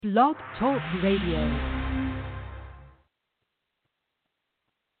Blog Talk Radio.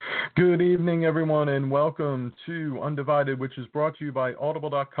 Good evening, everyone, and welcome to Undivided, which is brought to you by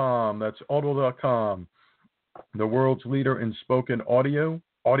Audible.com. That's Audible.com, the world's leader in spoken audio,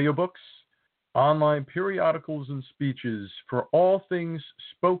 audiobooks, online periodicals, and speeches. For all things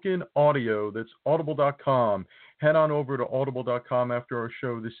spoken audio, that's Audible.com. Head on over to Audible.com after our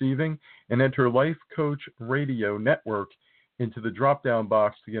show this evening and enter Life Coach Radio Network into the drop-down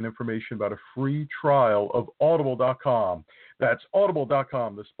box to get information about a free trial of Audible.com. That's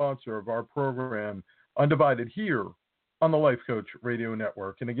Audible.com, the sponsor of our program, Undivided, here on the Life Coach Radio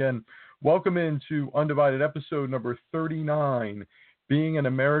Network. And again, welcome into Undivided episode number 39, Being an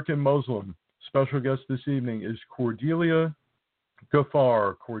American Muslim. Special guest this evening is Cordelia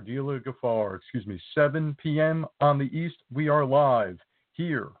Gaffar. 7 p.m. on the East. We are live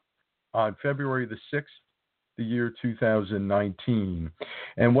here on February the 6th, the year 2019.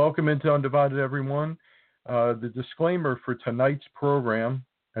 And welcome into Undivided, everyone. The disclaimer for tonight's program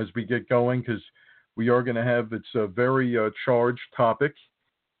as we get going, because we are going to have, it's a very charged topic,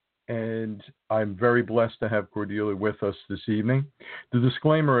 and I'm very blessed to have Cordelia with us this evening. The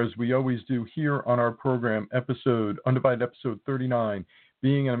disclaimer, as we always do here on our program, Undivided episode 39,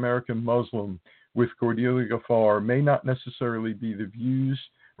 Being an American Muslim with Cordelia Gaffar, may not necessarily be the views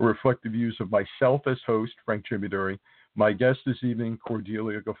or reflect the views of myself as host, Frank Tributary, my guest this evening,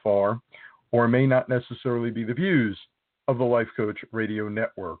 Cordelia Gaffar, or may not necessarily be the views of the Life Coach Radio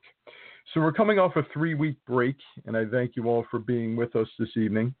Network. So we're coming off a 3-week break, and I thank you all for being with us this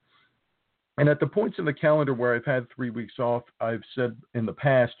evening. And at the points in the calendar where I've had 3 weeks off, I've said in the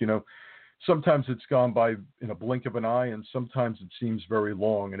past, sometimes it's gone by in a blink of an eye, and sometimes it seems very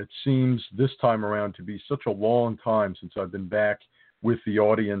long. And it seems this time around to be such a long time since I've been back with the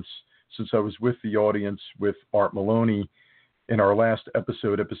audience, since I was with the audience with Art Maloney in our last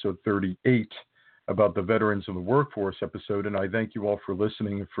episode, episode 38, about the Veterans of the Workforce episode. And I thank you all for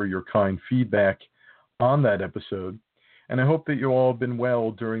listening and for your kind feedback on that episode. And I hope that you all have been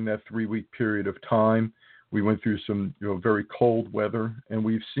well during that 3-week period of time. We went through some very cold weather, and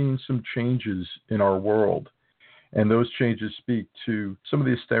we've seen some changes in our world. And those changes speak to some of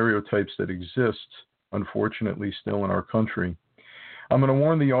the stereotypes that exist, unfortunately, still in our country. I'm going to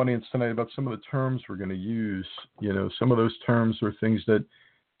warn the audience tonight about some of the terms we're going to use. Some of those terms are things that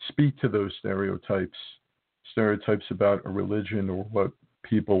speak to those stereotypes about a religion or what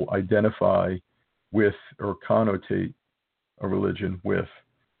people identify with or connotate a religion with.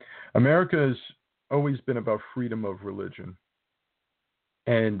 America has always been about freedom of religion,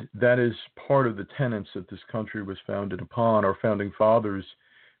 and that is part of the tenets that this country was founded upon. Our founding fathers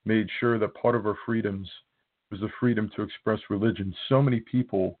made sure that part of our freedoms was the freedom to express religion. So many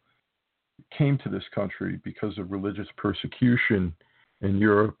people came to this country because of religious persecution in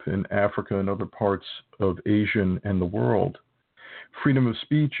Europe and Africa and other parts of Asia and the world. Freedom of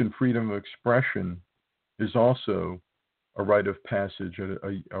speech and freedom of expression is also a rite of passage,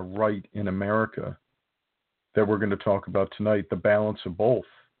 a right in America that we're going to talk about tonight, the balance of both.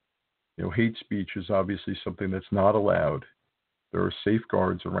 Hate speech is obviously something that's not allowed. There are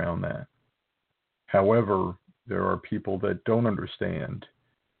safeguards around that. However, there are people that don't understand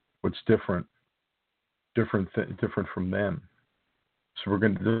what's different from them. So we're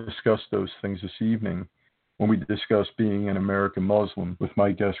going to discuss those things this evening when we discuss being an American Muslim with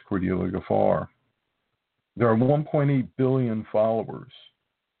my guest, Cordelia Gaffar. There are 1.8 billion followers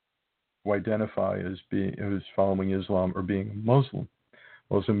who identify as following Islam or being a Muslim.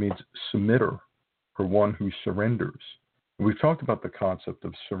 Muslim means submitter, or one who surrenders. And we've talked about the concept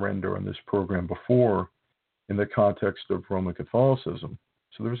of surrender on this program before in the context of Roman Catholicism.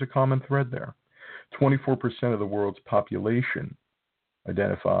 So there's a common thread there. 24% of the world's population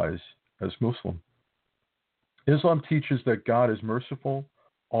identifies as Muslim. Islam teaches that God is merciful,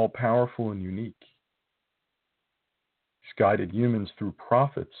 all-powerful, and unique. He's guided humans through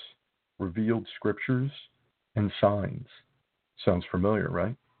prophets, revealed scriptures, and signs. Sounds familiar,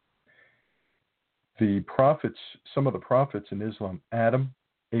 right? The prophets, some of the prophets in Islam, Adam,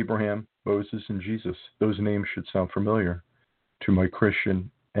 Abraham, Moses, and Jesus, those names should sound familiar to my Christian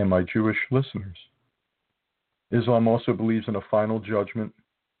and my Jewish listeners. Islam also believes in a final judgment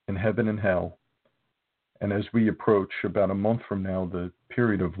in heaven and hell. And as we approach about a month from now, the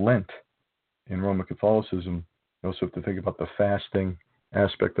period of Lent in Roman Catholicism, you also have to think about the fasting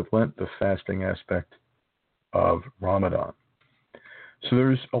aspect of Lent, the fasting aspect of Ramadan. So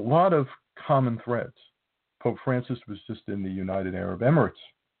there's a lot of common threads. Pope Francis was just in the United Arab Emirates.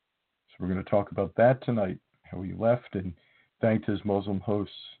 So we're going to talk about that tonight, how he left and thanked his Muslim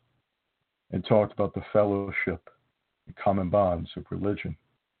hosts and talked about the fellowship and common bonds of religion.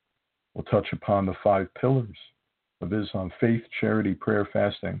 We'll touch upon the 5 pillars of Islam: faith, charity, prayer,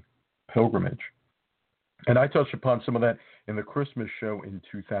 fasting, pilgrimage. And I touched upon some of that in the Christmas show in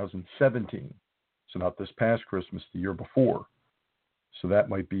 2017. So not this past Christmas, the year before. So that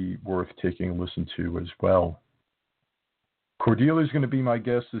might be worth taking a listen to as well. Cordelia is going to be my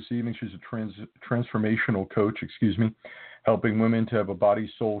guest this evening. She's a transformational coach, helping women to have a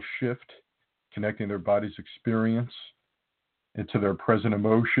body-soul shift, connecting their body's experience into their present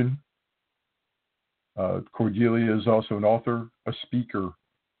emotion. Cordelia is also an author, a speaker.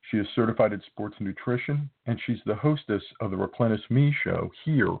 She is certified in sports nutrition, and she's the hostess of the Replenish Me show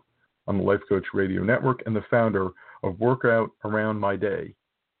here on the Life Coach Radio Network, and the founder of Workout Around My Day,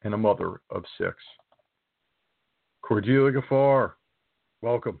 and a mother of 6. Cordelia Gaffar,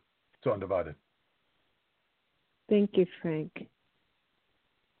 welcome to Undivided. Thank you, Frank.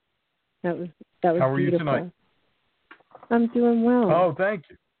 That was How are beautiful. you tonight? I'm doing well. Oh, thank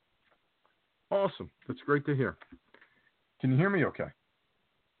you. Awesome. That's great to hear. Can you hear me okay?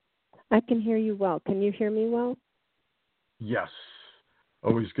 I can hear you well. Can you hear me well? Yes.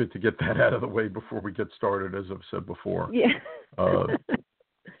 Always good to get that out of the way before we get started, as I've said before. Yeah.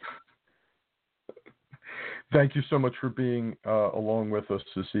 Thank you so much for being along with us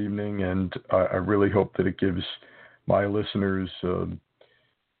this evening, and I really hope that it gives my listeners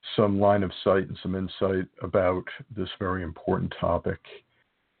some line of sight and some insight about this very important topic.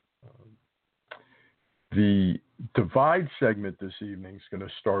 The Divide segment this evening is going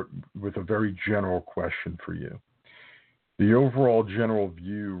to start with a very general question for you. The overall general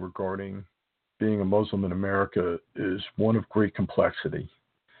view regarding being a Muslim in America is one of great complexity.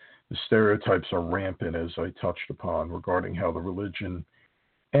 The stereotypes are rampant, as I touched upon, regarding how the religion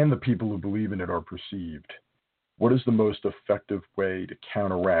and the people who believe in it are perceived. What is the most effective way to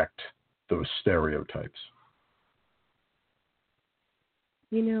counteract those stereotypes?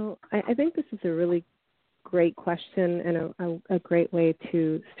 You know, I think this is a really great question and a great way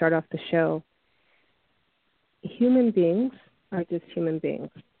to start off the show. Human beings are just human beings.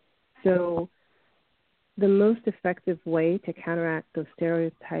 So the most effective way to counteract those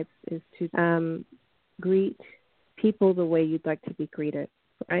stereotypes is to greet people the way you'd like to be greeted,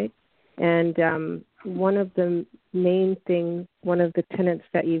 right? And one of the main things, one of the tenets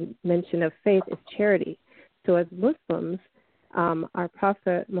that you mentioned of faith is charity. So as Muslims, our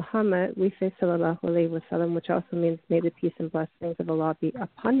Prophet Muhammad, we say sallallahu alaihi wasallam, which also means may the peace and blessings of Allah be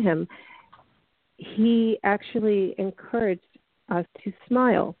upon him, he actually encouraged us to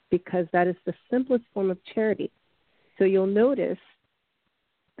smile because that is the simplest form of charity. So you'll notice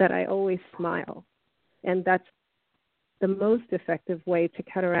that I always smile, and that's the most effective way to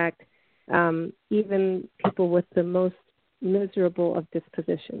counteract even people with the most miserable of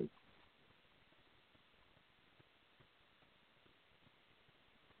dispositions.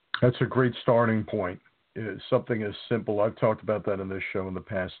 That's a great starting point. It's something as simple. I've talked about that in this show in the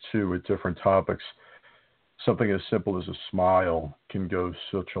past too with different topics. Something as simple as a smile can go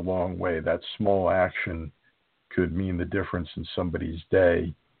such a long way. That small action could mean the difference in somebody's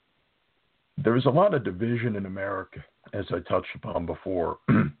day. There's a lot of division in America, as I touched upon before.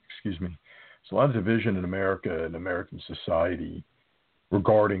 Excuse me. There's a lot of division in America and American society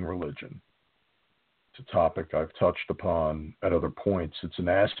regarding religion. It's a topic I've touched upon at other points. It's an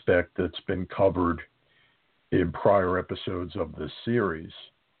aspect that's been covered in prior episodes of this series.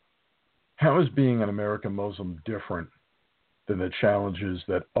 How is being an American Muslim different than the challenges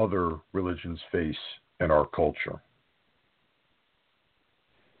that other religions face in our culture?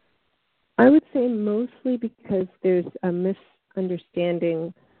 I would say mostly because there's a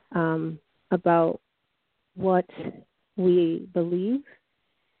misunderstanding about what we believe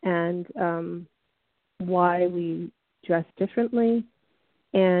and why we dress differently.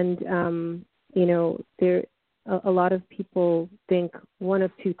 And, there a lot of people think one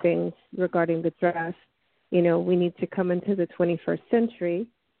of two things regarding the dress. We need to come into the 21st century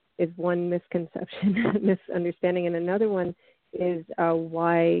is one misconception, misunderstanding. And another one is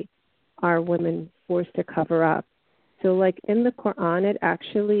why are women forced to cover up? So like in the Quran, it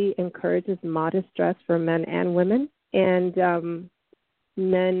actually encourages modest dress for men and women. And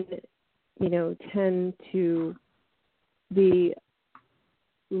men, tend to be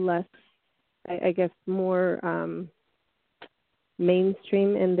less, I guess, more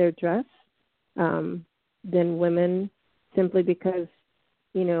mainstream in their dress than women, simply because,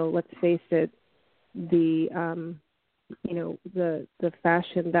 let's face it, the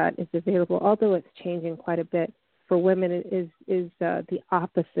fashion that is available, although it's changing quite a bit, for women is the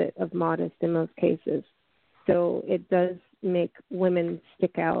opposite of modest in most cases. So it does make women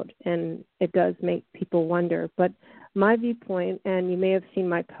stick out, and it does make people wonder. But my viewpoint, and you may have seen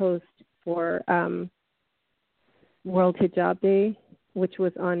my post for World Hijab Day, which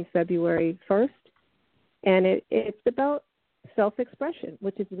was on February 1st. And it's about self-expression,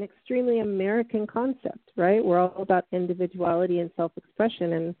 which is an extremely American concept, right? We're all about individuality and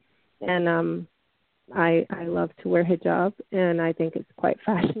self-expression. And I love to wear hijab, and I think it's quite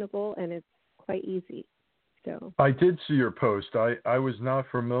fashionable and it's quite easy. So I did see your post. I was not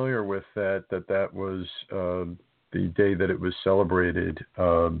familiar with that was the day that it was celebrated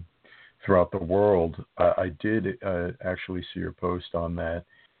throughout the world. I did actually see your post on that,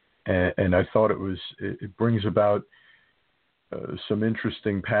 and I thought it brings about some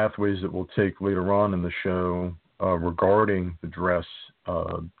interesting pathways that we'll take later on in the show regarding the dress,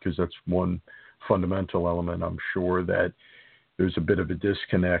 because that's one fundamental element. I'm sure that there's a bit of a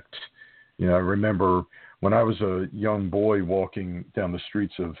disconnect. I remember when I was a young boy walking down the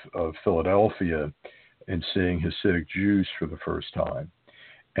streets of Philadelphia and seeing Hasidic Jews for the first time,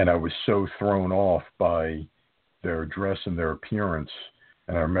 and I was so thrown off by their dress and their appearance.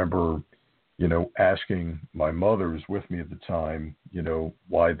 And I remember, asking my mother, who was with me at the time,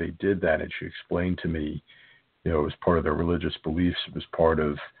 why they did that. And she explained to me, it was part of their religious beliefs. It was part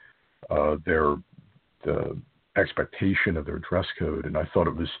of the expectation of their dress code. And I thought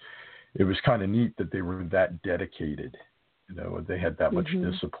it was kind of neat that they were that dedicated. They had that much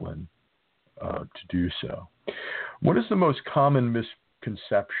discipline to do so. What is the most common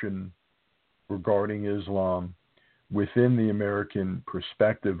misconception regarding Islam within the American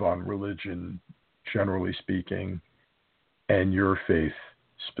perspective on religion, generally speaking, and your faith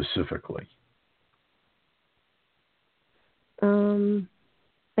specifically?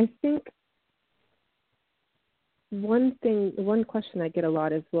 I think one question I get a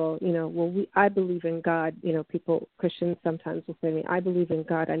lot is, I believe in God. Christians sometimes will say to me, I believe in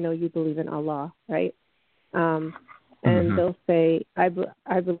God. I know you believe in Allah, right? And they'll say, I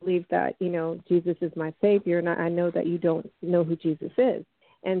believe that, Jesus is my Savior, and I know that you don't know who Jesus is.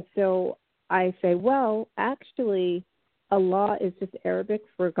 And so I say, well, actually, Allah is just Arabic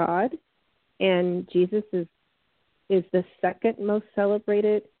for God, and Jesus is the second most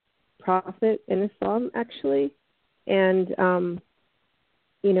celebrated prophet in Islam, actually. And,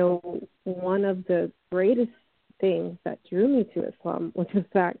 one of the greatest things that drew me to Islam was the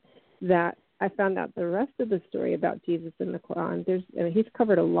fact that I found out the rest of the story about Jesus in the Quran. He's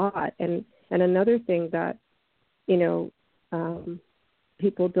covered a lot. And another thing that,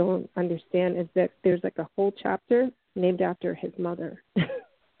 people don't understand is that there's like a whole chapter named after his mother.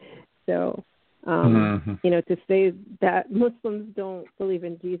 So, to say that Muslims don't believe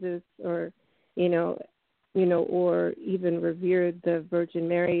in Jesus or or even revere the Virgin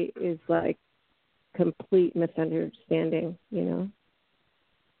Mary is like complete misunderstanding,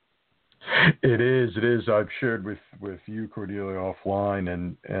 It is. I've shared with you, Cordelia,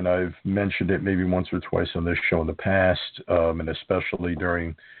 offline, and I've mentioned it maybe once or twice on this show in the past, and especially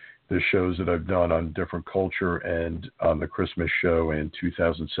during the shows that I've done on different culture and on the Christmas show in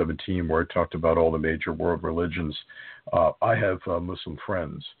 2017, where I talked about all the major world religions. I have Muslim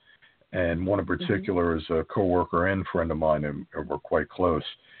friends, and one in particular is a coworker and friend of mine, and we're quite close.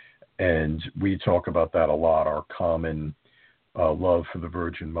 And we talk about that a lot, our common love for the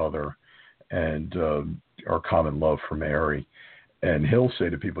Virgin Mother and our common love for Mary. And he'll say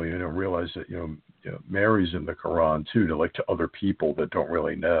to people, you don't realize that, Mary's in the Quran too, to other people that don't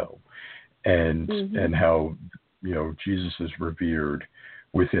really know. And how, Jesus is revered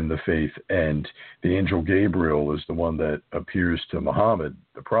within the faith. And the angel Gabriel is the one that appears to Muhammad,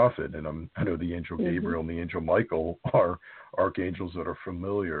 the prophet. And I know the angel Gabriel and the angel Michael are archangels that are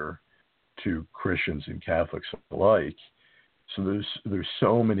familiar to Christians and Catholics alike. So there's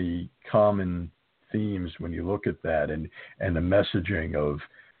so many common themes when you look at that, and the messaging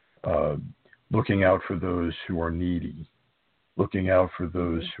of looking out for those who are needy, looking out for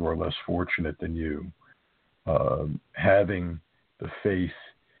those who are less fortunate than you, having the faith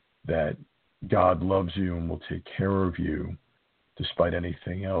that God loves you and will take care of you despite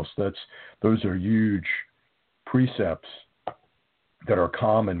anything else. Those are huge precepts that are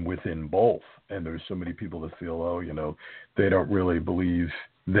common within both. And there's so many people that feel, they don't really believe,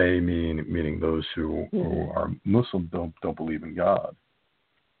 meaning those who are Muslim don't believe in God.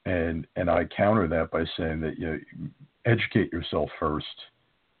 And I counter that by saying that, educate yourself first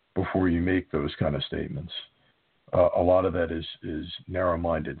before you make those kind of statements. A lot of that is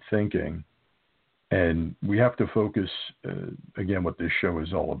narrow-minded thinking. And we have to focus, again, what this show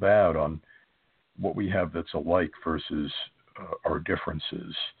is all about, on what we have that's alike versus our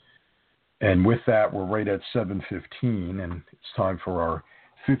differences. And with that, we're right at 7:15, and it's time for our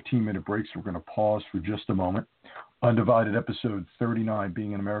 15-minute break, so we're going to pause for just a moment. Undivided episode 39,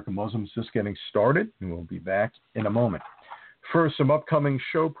 Being an American Muslim, is just getting started, and we'll be back in a moment. First, some upcoming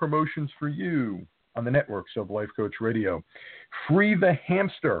show promotions for you on the networks of Life Coach Radio. Free the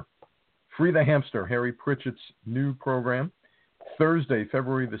Hamster, Harry Pritchett's new program, Thursday,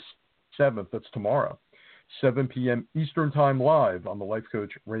 February the 7th, that's tomorrow, 7 p.m. Eastern Time, live on the Life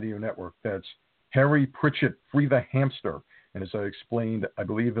Coach Radio Network. That's Harry Pritchett, Free the Hamster. And as I explained, I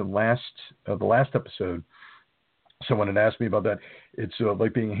believe in the last episode, someone had asked me about that. It's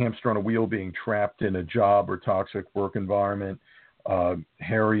like being a hamster on a wheel, being trapped in a job or toxic work environment.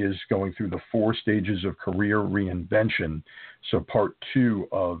 Harry is going through the 4 stages of career reinvention. So part 2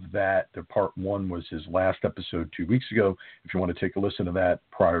 of that, part 1 was his last episode 2 weeks ago. If you want to take a listen to that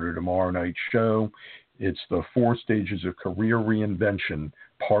prior to tomorrow night's show, it's the 4 stages of career reinvention,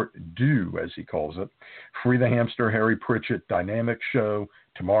 part 2, as he calls it. Free the Hamster, Harry Pritchett, dynamic show,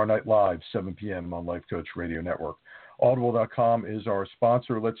 tomorrow night live, 7 p.m. on Life Coach Radio Network. Audible.com is our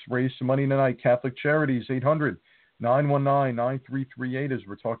sponsor. Let's raise some money tonight. Catholic Charities, 800-919-9338, as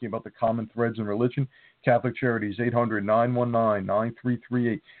we're talking about the common threads in religion. Catholic Charities,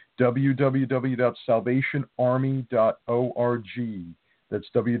 800-919-9338, www.salvationarmy.org. That's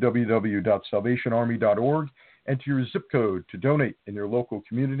www.salvationarmy.org. Enter your zip code to donate in your local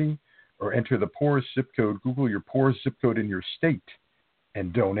community, or enter the poorest zip code. Google your poorest zip code in your state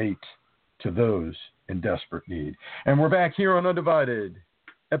and donate to those in desperate need. And we're back here on Undivided,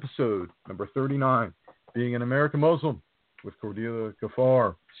 episode number 39, Being an American Muslim, with Cordelia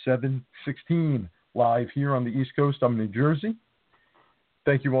Gaffar, 716, live here on the East Coast. I'm in New Jersey.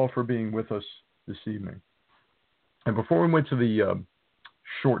 Thank you all for being with us this evening. And before we went to the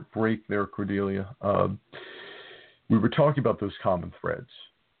short break there, Cordelia, we were talking about those common threads.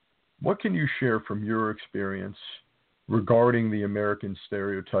 What can you share from your experience regarding the American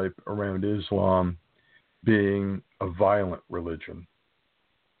stereotype around Islam being a violent religion?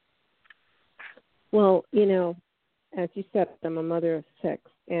 Well, as you said, I'm a mother of 6,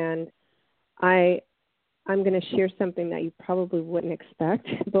 and I'm going to share something that you probably wouldn't expect,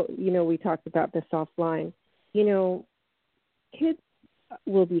 but, we talked about this offline. Kids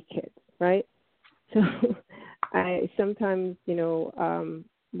will be kids, right? So I sometimes, I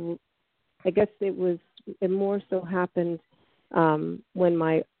guess it more so happened when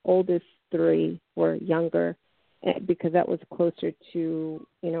my oldest 3 were younger, because that was closer to,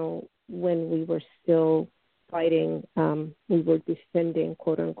 when we were still fighting, we were defending,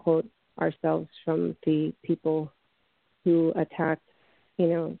 quote unquote, ourselves from the people who attacked,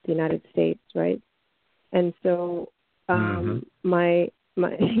 the United States, right? And so my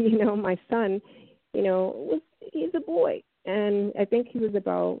my son, he's a boy, and I think he was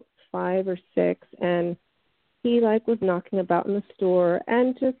about 5 or 6, and he was knocking about in the store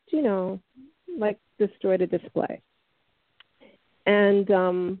and just, destroyed a display. And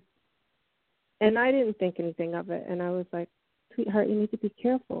I didn't think anything of it, and I was like, sweetheart, you need to be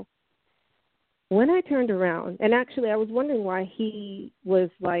careful. When I turned around, and actually I was wondering why he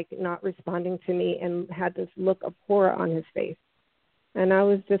was not responding to me and had this look of horror on his face. And I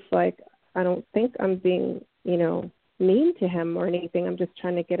was just like, I don't think I'm being, mean to him or anything. I'm just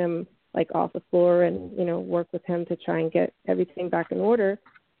trying to get him off the floor and, work with him to try and get everything back in order.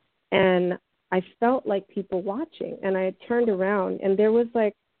 And I felt like people watching, and I turned around, and there was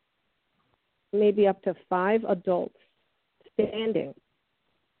maybe up to 5 adults standing,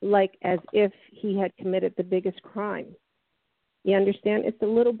 as if he had committed the biggest crime. You understand? It's a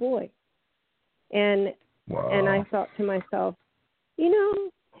little boy. And wow. And I thought to myself,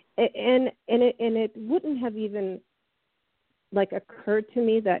 and it wouldn't have even occurred to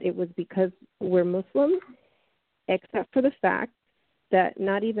me that it was because we're Muslims, except for the fact that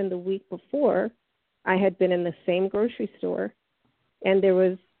not even the week before, I had been in the same grocery store, and there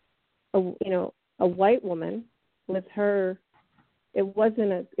was a white woman with her. It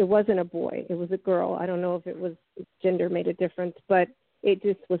wasn't a boy. It was a girl. I don't know if it was gender made a difference, but it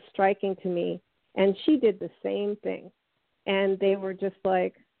just was striking to me. And she did the same thing. And they were just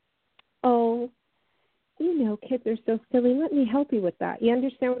like, oh, kids are so silly. Let me help you with that. You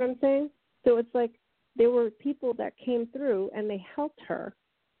understand what I'm saying? So it's there were people that came through and they helped her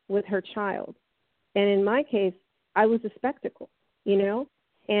with her child. And in my case, I was a spectacle, And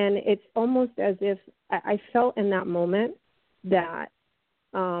it's almost as if I felt in that moment that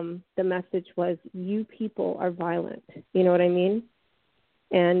the message was, you people are violent. You know what I mean?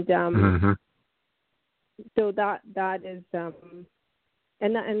 And so that is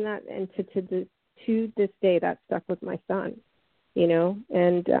to this day that stuck with my son,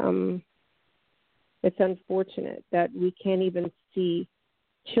 and it's unfortunate that we can't even see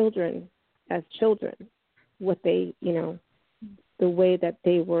children as children, what they, the way that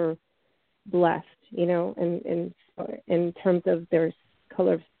they were blessed, and in terms of their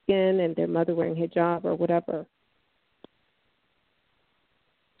color of skin and their mother wearing hijab or whatever.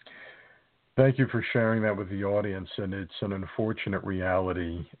 Thank you for sharing that with the audience. And it's an unfortunate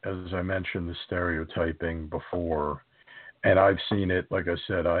reality, as I mentioned, the stereotyping before. And I've seen it, like I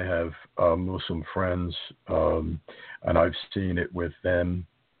said, I have Muslim friends, and I've seen it with them,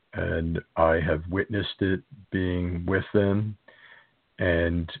 and I have witnessed it being with them.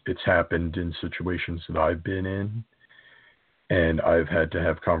 And it's happened in situations that I've been in. And I've had to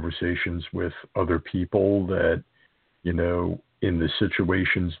have conversations with other people that, in the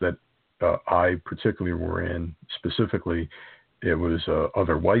situations that I particularly were in, specifically, it was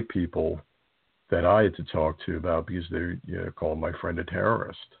other white people that I had to talk to about because they called my friend a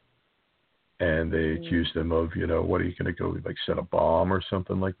terrorist. And they accused him of, what are you going to go, like, set a bomb or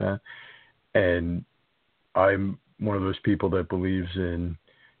something like that? And I'm one of those people that believes in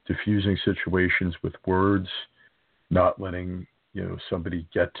diffusing situations with words, not letting, somebody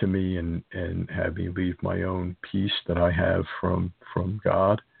get to me and have me leave my own peace that I have from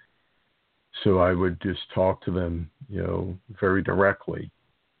God. So I would just talk to them, very directly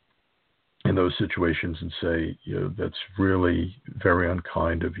in those situations and say, that's really very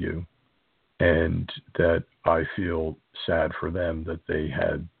unkind of you. And that I feel sad for them that they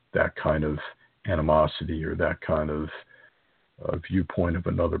had that kind of animosity or that kind of viewpoint of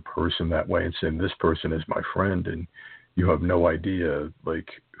another person that way, and saying this person is my friend and you have no idea like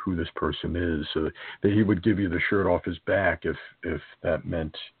who this person is. So that he would give you the shirt off his back if that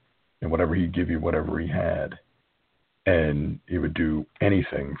meant, and whatever, he'd give you whatever he had, and he would do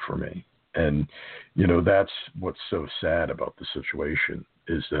anything for me. And that's what's so sad about the situation,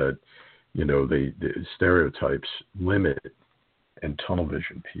 is that the stereotypes limit and tunnel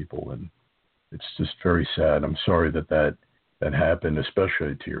vision people, and it's just very sad. I'm sorry that happened,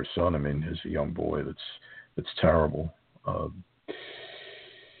 especially to your son. I mean, as a young boy, that's terrible.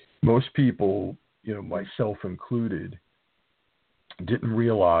 Most people, myself included, didn't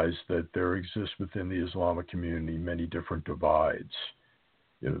realize that there exists within the Islamic community many different divides.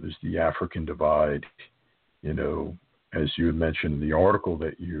 There's the African divide, as you had mentioned in the article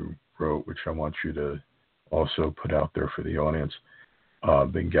that you wrote, which I want you to also put out there for the audience,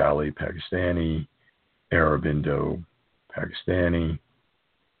 Bengali, Pakistani, Arab, Indo-Pakistani,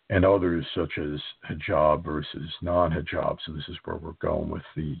 and others such as hijab versus non-hijab. So this is where we're going with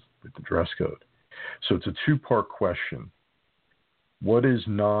the dress code. So it's a two-part question. What is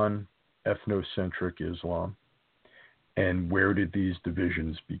non-ethnocentric Islam, and where did these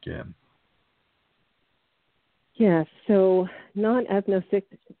divisions begin? Yeah, so non-ethnocentric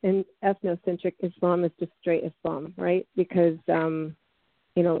Islam is just straight Islam, right? Because,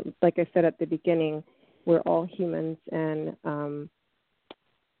 like I said at the beginning, we're all humans, and,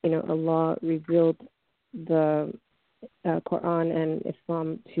 Allah revealed the Quran and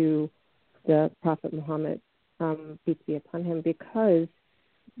Islam to the Prophet Muhammad, peace be upon him, because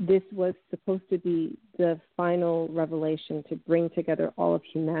this was supposed to be the final revelation to bring together all of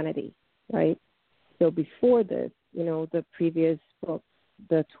humanity, right? So before this, the previous books,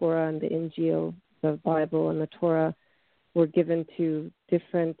 the Torah and the Injil, the Bible and the Torah, were given to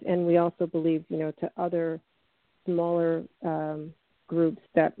different, and we also believe, to other smaller groups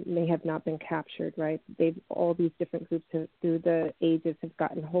that may have not been captured, right? All these different groups through the ages have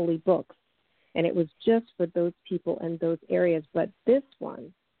gotten holy books, and it was just for those people and those areas. But this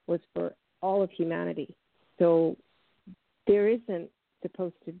one was for all of humanity. So there isn't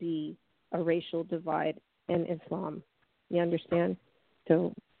supposed to be a racial divide in Islam. You understand?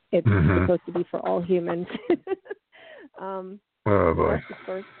 So it's supposed to be for all humans. Oh boy. That's the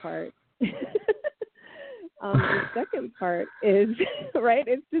first part. The second part is, right,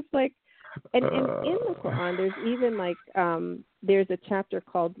 it's just like, and in the Quran, there's even like, there's a chapter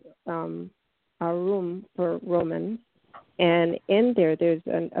called Arum for Romans, and in there's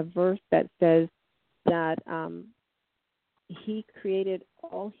a verse that says that he created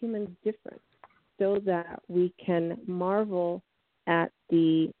all humans different so that we can marvel at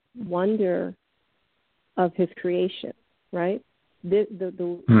the wonder of his creation, right?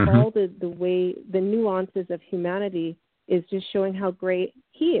 All the way, the nuances of humanity is just showing how great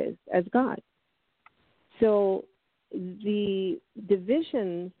he is as God. So the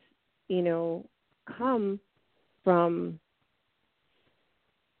divisions, come from,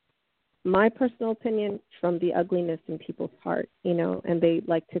 my personal opinion, from the ugliness in people's heart, and they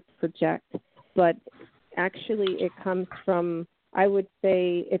like to project. But actually it comes from, I would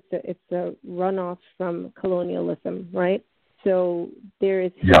say it's a runoff from colonialism, right? So there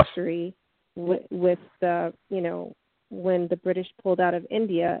is history with the, when the British pulled out of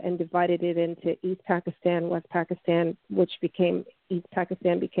India and divided it into East Pakistan, West Pakistan, which became East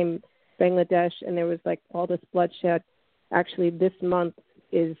Pakistan became Bangladesh, and there was like all this bloodshed. Actually, this month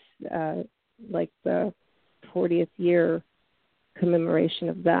is like the 40th year commemoration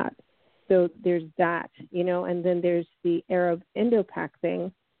of that. So there's that, and then there's the Arab Indo-Pak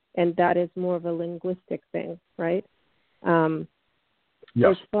thing, and that is more of a linguistic thing, right?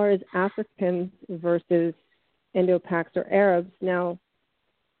 Yes. As far as Africans versus Indo-Paks or Arabs, now,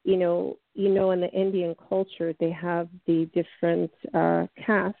 in the Indian culture, they have the different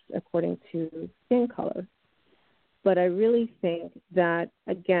castes according to skin color. But I really think that,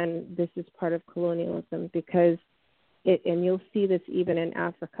 again, this is part of colonialism because and you'll see this even in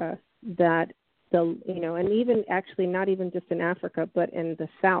Africa, that and even actually not even just in Africa, but in the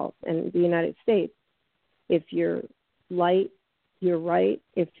South and the United States, if you're light, you're right.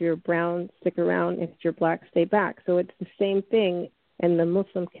 If you're brown, stick around. If you're black, stay back. So it's the same thing in the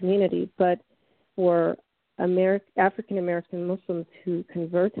Muslim community. But for African American Muslims who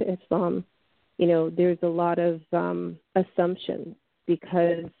convert to Islam, there's a lot of assumptions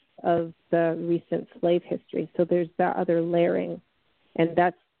because of the recent slave history. So there's that other layering, and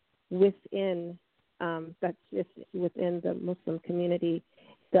that's within just within the Muslim community.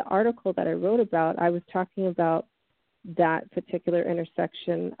 The article that I wrote about, I was talking about that particular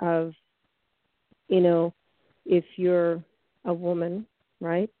intersection of, if you're a woman,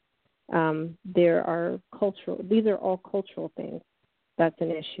 right? These are all cultural things. That's an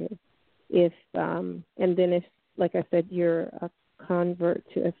issue. And then if, like I said, you're a convert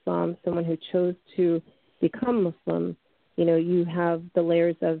to Islam, someone who chose to become Muslim, you have the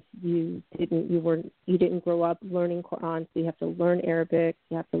layers of you didn't grow up learning Quran, so you have to learn Arabic,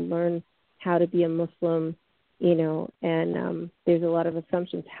 you have to learn how to be a Muslim, and there's a lot of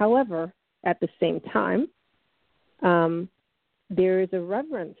assumptions. However, at the same time, there is a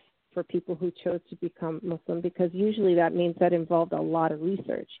reverence for people who chose to become Muslim, because usually that means that involved a lot of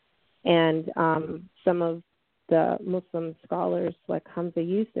research. And some of the Muslim scholars, like Hamza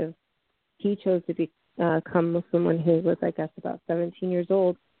Yusuf, he chose to become Muslim when he was, I guess, about 17 years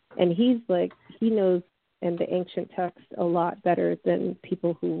old. And he knows in the ancient text a lot better than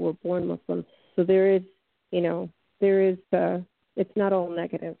people who were born Muslim. So it's not all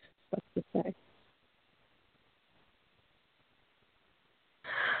negative, let's just say.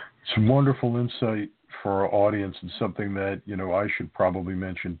 It's a wonderful insight for our audience, and something that, I should probably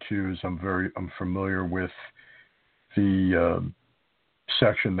mention too, is I'm familiar with the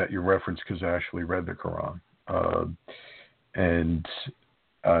section that you referenced, because I actually read the Quran. And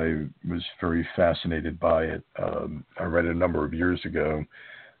I was very fascinated by it. I read it a number of years ago.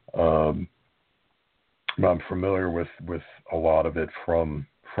 I'm familiar with a lot of it from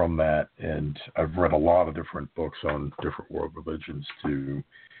that, and I've read a lot of different books on different world religions to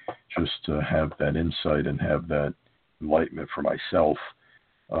just have that insight and have that enlightenment for myself,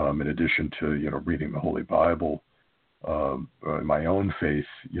 in addition to, reading the Holy Bible, my own faith,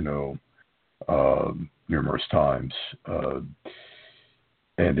 numerous times.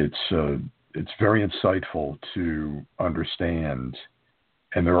 And it's very insightful to understand.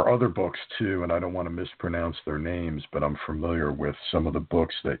 And there are other books too, and I don't want to mispronounce their names, but I'm familiar with some of the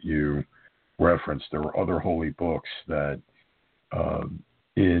books that you referenced. There were other holy books that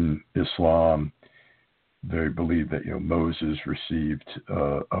in Islam, they believe that, Moses received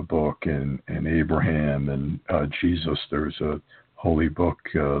a book, and Abraham, and Jesus, there's a holy book,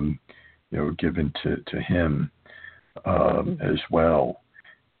 given to him as well.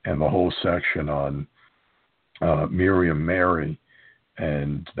 And the whole section on Miriam, Mary,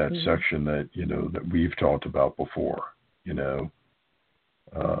 and that section that, that we've talked about before, and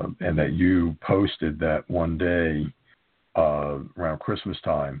that you posted that one day around Christmas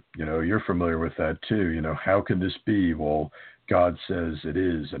time. You're familiar with that too. How can this be? Well, God says it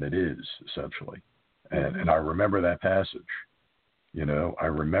is, and it is, essentially. And I remember that passage. I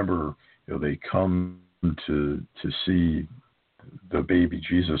remember, they come to see the baby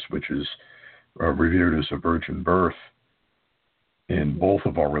Jesus, which is revered as a virgin birth in both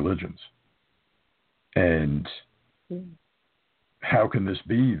of our religions. And how can this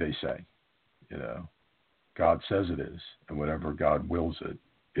be, they say, God says it is, and whatever God wills it,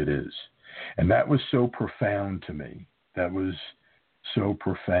 it is. And that was so profound to me. That was so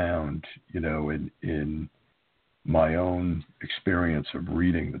profound, in my own experience of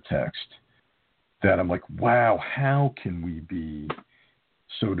reading the text, that I'm like, wow, how can we be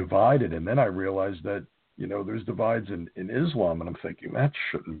so divided? And then I realized that, there's divides in Islam, and I'm thinking that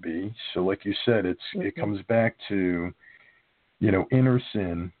shouldn't be. So like you said, it comes back to, inner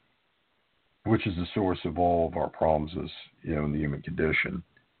sin which is the source of all of our problems as, in the human condition.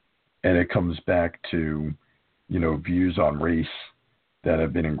 And it comes back to, views on race that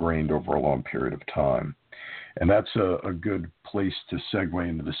have been ingrained over a long period of time. And that's a good place to segue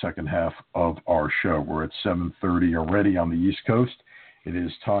into the second half of our show. We're at 7:30 already on the East Coast. It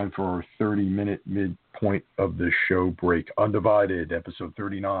is time for our 30-minute midpoint of the show break. Undivided, episode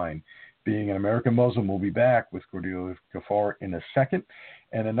 39. Being an American Muslim, we'll be back with Cordelia Gaffar in a second.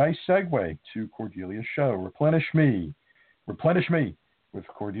 And a nice segue to Cordelia's show, Replenish Me with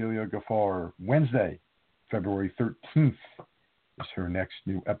Cordelia Gaffar. Wednesday, February 13th is her next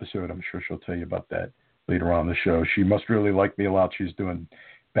new episode. I'm sure she'll tell you about that later on the show. She must really like me a lot. She's doing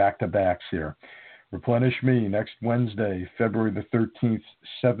back-to-backs here. Replenish Me next Wednesday, February the 13th,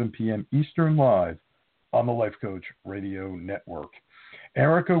 7 p.m. Eastern, live on the Life Coach Radio Network.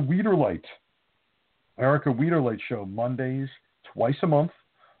 Erica Wiederlight show Mondays twice a month,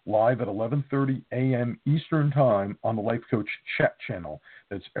 live at 11:30 a.m. Eastern Time on the Life Coach chat channel.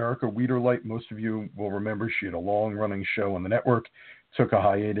 That's Erica Wiederlight. Most of you will remember she had a long-running show on the network, took a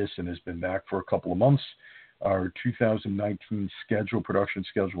hiatus, and has been back for a couple of months. Our 2019 production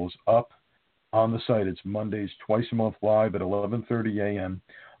schedule is up on the site. It's Mondays twice a month, live at 11:30 a.m.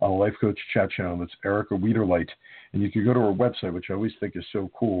 on the Life Coach chat channel. That's Erica Wiederlight. And you can go to her website, which I always think is so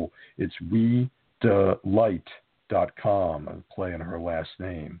cool. It's WeDelight.com. I'm playing her last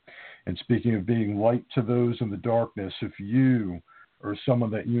name. And speaking of being light to those in the darkness, if you or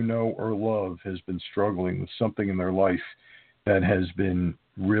someone that you know or love has been struggling with something in their life that has been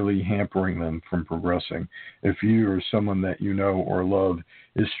really hampering them from progressing, if you or someone that you know or love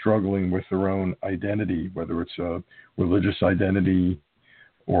is struggling with their own identity, whether it's a religious identity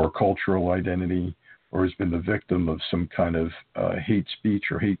or a cultural identity, or has been the victim of some kind of hate speech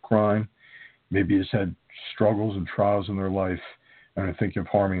or hate crime, maybe has had struggles and trials in their life and are thinking of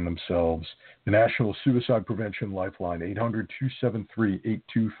harming themselves, the National Suicide Prevention Lifeline,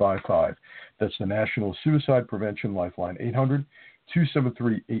 800-273-8255. That's the National Suicide Prevention Lifeline,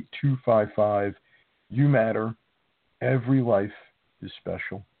 800-273-8255. You matter. Every life is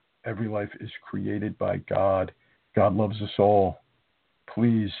special. Every life is created by God. God loves us all.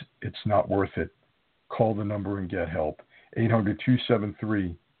 Please, it's not worth it. Call the number and get help.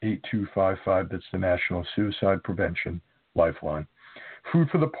 800-273-8255. That's the National Suicide Prevention Lifeline. Food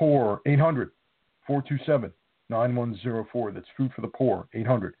for the Poor, 800-427-9104. That's Food for the Poor,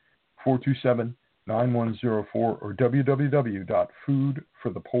 800-427-9104, or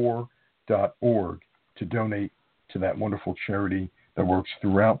www.foodforthepoor.org to donate to that wonderful charity that works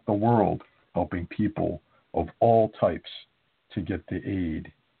throughout the world, helping people of all types to get the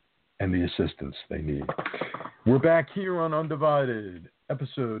aid and the assistance they need. We're back here on Undivided,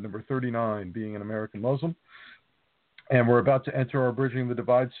 episode number 39, Being an American Muslim. And we're about to enter our Bridging the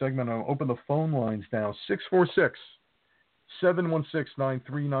Divide segment. I'll open the phone lines now,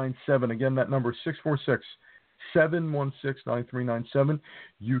 646-716-9397. Again, that number, 646-716-9397.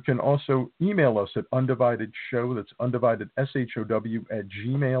 You can also email us at undividedshow, that's undividedshow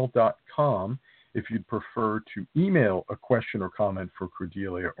 @gmail.com. If you'd prefer to email a question or comment for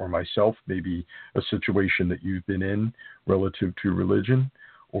Cordelia or myself, maybe a situation that you've been in relative to religion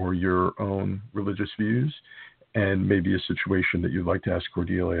or your own religious views, and maybe a situation that you'd like to ask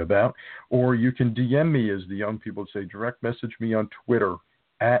Cordelia about. Or you can DM me, as the young people say, direct message me on Twitter,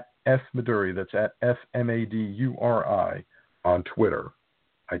 at @fmaduri, that's at FMADURI on Twitter.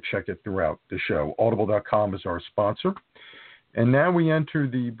 I check it throughout the show. Audible.com is our sponsor. And now we enter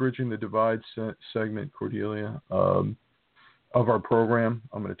the Bridging the Divide segment, Cordelia, of our program.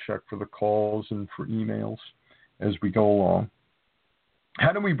 I'm going to check for the calls and for emails as we go along.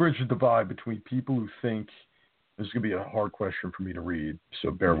 How do we bridge the divide between people who think, this is going to be a hard question for me to read,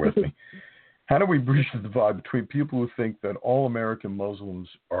 so bear with me. How do we bridge the divide between people who think that all American Muslims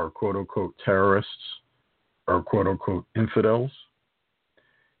are quote-unquote terrorists or quote-unquote infidels,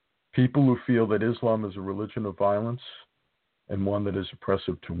 people who feel that Islam is a religion of violence and one that is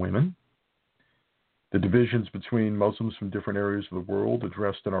oppressive to women, the divisions between Muslims from different areas of the world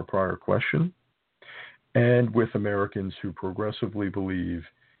addressed in our prior question, and with Americans who progressively believe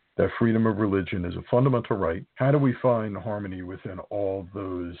that freedom of religion is a fundamental right? How do we find harmony within all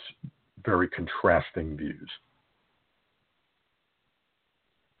those very contrasting views?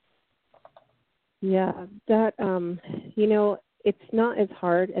 Yeah, that, it's not as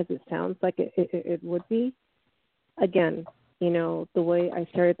hard as it sounds like it would be. Again, the way I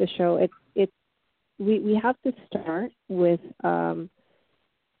started the show, we have to start with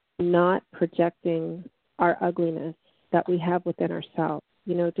not projecting our ugliness that we have within ourselves.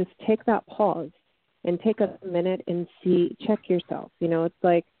 Just take that pause and take a minute and check yourself. It's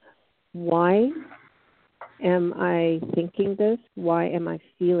like why am I thinking this? Why am I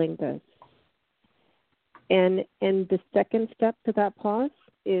feeling this? And the second step to that pause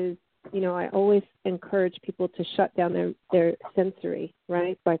is, I always encourage people to shut down their sensory,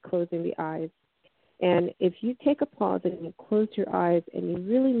 right, by closing the eyes. And if you take a pause and you close your eyes and you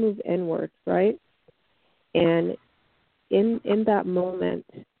really move inwards, right, and in that moment,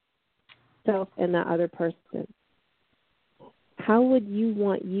 self and that other person, how would you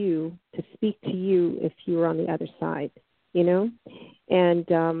want you to speak to you if you were on the other side, And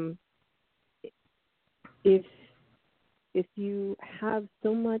if you have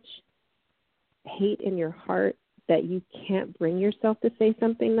so much hate in your heart that you can't bring yourself to say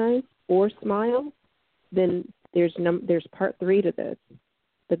something nice or smile, then there's part 3 to this,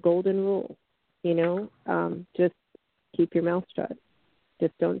 the golden rule. Just keep your mouth shut.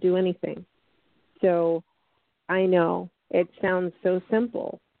 Just don't do anything. So I know it sounds so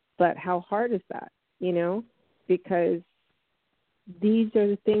simple, but how hard is that? Because these are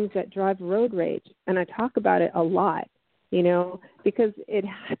the things that drive road rage, and I talk about it a lot. Because it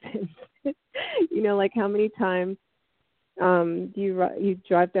happens. Like how many times you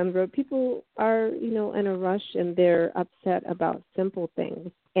drive down the road, people are, in a rush and they're upset about simple things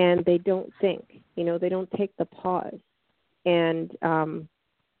and they don't think, they don't take the pause. And,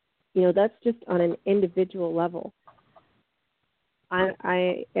 that's just on an individual level.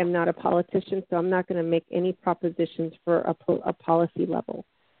 I am not a politician, so I'm not going to make any propositions for a policy level.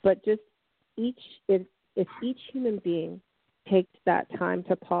 But just if each human being takes that time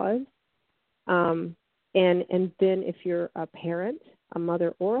to pause, and then if you're a parent, a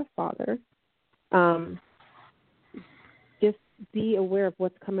mother or a father, just be aware of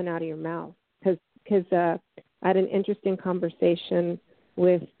what's coming out of your mouth. Because I had an interesting conversation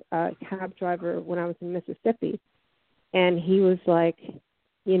with a cab driver when I was in Mississippi, and he was like,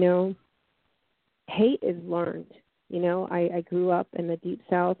 hate is learned. I grew up in the Deep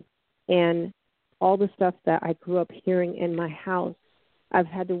South, and all the stuff that I grew up hearing in my house, I've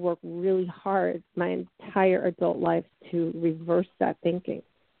had to work really hard my entire adult life to reverse that thinking.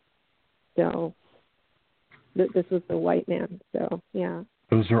 So this was the white man. So, yeah.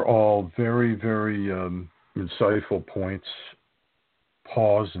 Those are all very, very insightful points.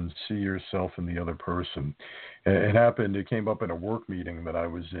 Pause and see yourself in the other person. It came up in a work meeting that I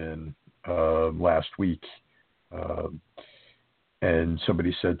was in last week. And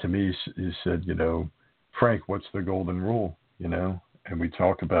somebody said to me, he said, Frank, what's the golden rule? And we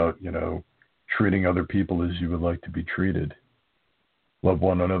talk about, treating other people as you would like to be treated. Love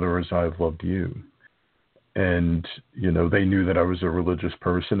one another as I've loved you. And, they knew that I was a religious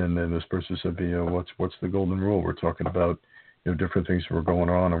person. And then this person said, what's the golden rule? We're talking about, different things that were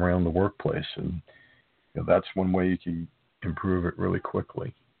going on around the workplace. And that's one way you can improve it really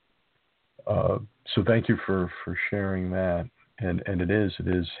quickly. So thank you for sharing that. And it is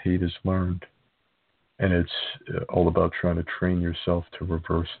hate is learned. And it's all about trying to train yourself to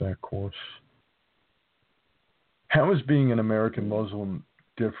reverse that course. How is being an American Muslim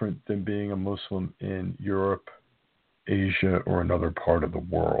different than being a Muslim in Europe, Asia, or another part of the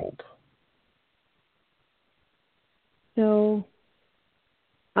world? So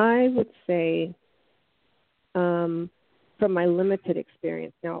I would say, from my limited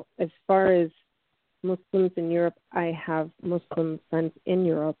experience, now as far as Muslims in Europe, I have Muslim friends in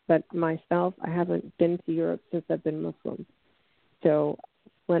Europe, but myself, I haven't been to Europe since I've been Muslim. So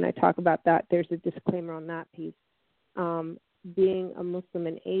when I talk about that, there's a disclaimer on that piece. Being a Muslim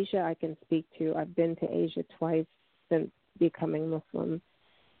in Asia, I can speak to. I've been to Asia twice since becoming Muslim,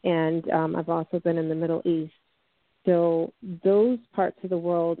 and I've also been in the Middle East. So those parts of the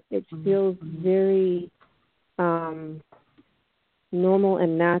world, it feels very normal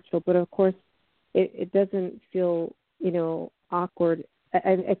and natural, but of course, it doesn't feel, awkward.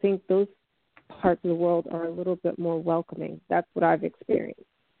 I think those parts of the world are a little bit more welcoming. That's what I've experienced.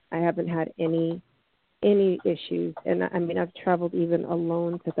 I haven't had any issues, and I mean, I've traveled even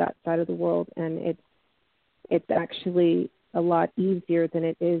alone to that side of the world, and it's actually a lot easier than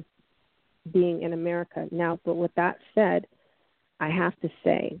it is being in America now. But with that said, I have to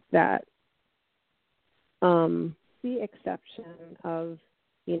say that the exception of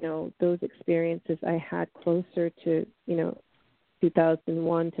those experiences I had closer to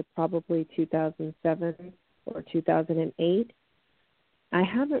 2001 to probably 2007 or 2008, I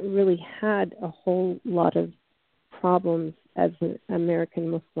haven't really had a whole lot of problems as an American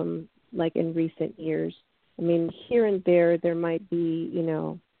Muslim like in recent years. I mean, here and there might be,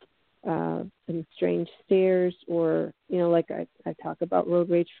 some strange stares or, like I talk about road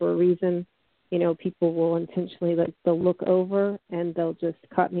rage for a reason. people will intentionally, like, they'll look over and they'll just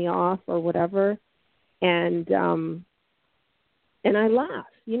cut me off or whatever. And I laugh,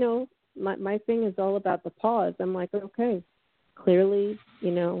 my thing is all about the pause. I'm like, okay, clearly,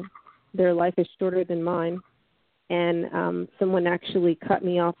 their life is shorter than mine. And someone actually cut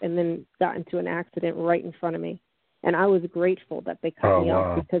me off and then got into an accident right in front of me. And I was grateful that they cut me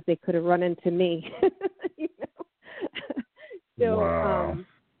off because they could have run into me. So, wow.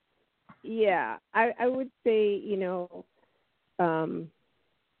 Yeah, I would say,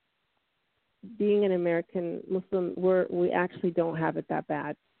 being an American Muslim, we actually don't have it that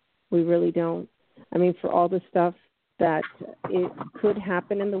bad. We really don't. I mean, for all the stuff that it could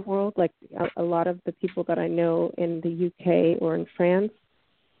happen in the world, like a lot of the people that I know in the UK or in France,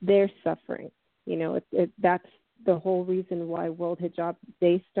 they're suffering. That's the whole reason why World Hijab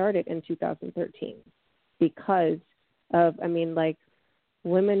Day started in 2013, because of,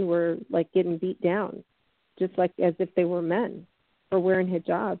 women were like getting beat down, just like as if they were men for wearing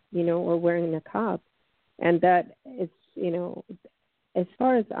hijab, or wearing niqab. And that is, as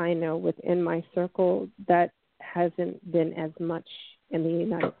far as I know, within my circle, that hasn't been as much in the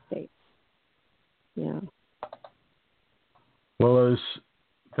United States. Yeah. Well,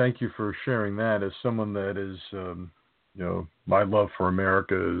 thank you for sharing that. As someone that is, my love for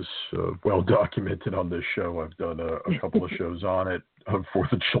America is well documented on this show. I've done a couple of shows on it on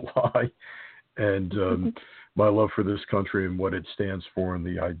 4th of July. And my love for this country and what it stands for and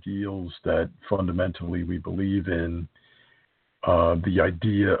the ideals that fundamentally we believe in, the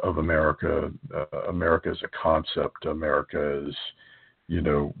idea of America, America as a concept, America as,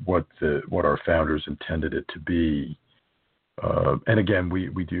 what our founders intended it to be. And again, we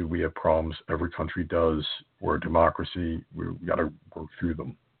have problems. Every country does. We're a democracy. We've got to work through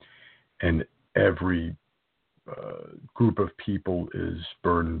them. And every group of people is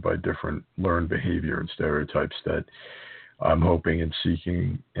burdened by different learned behavior and stereotypes that I'm hoping and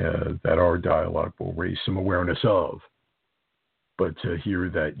seeking that our dialogue will raise some awareness of. But to hear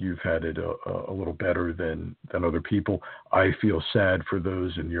that you've had it a little better than other people, I feel sad for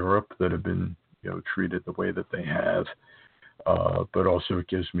those in Europe that have been treated the way that they have. But also it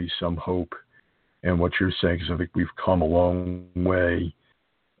gives me some hope in what you're saying, because I think we've come a long way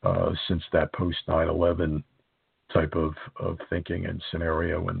since that post 9/11 type of thinking and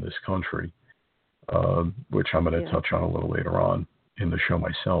scenario in this country, which I'm going to touch on a little later on in the show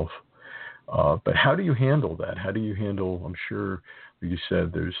myself. But how do you handle that? How do you handle, I'm sure, like you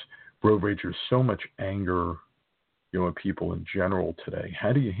said, there's road rage, there's so much anger, in people in general today.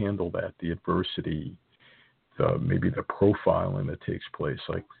 How do you handle that, the adversity, maybe the profiling that takes place,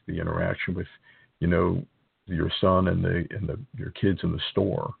 like the interaction with, your son and your kids in the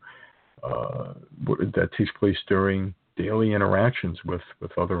store, that takes place during daily interactions with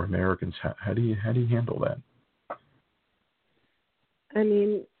other Americans. How do you handle that? I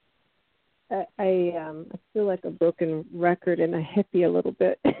mean, I feel like a broken record and a hippie a little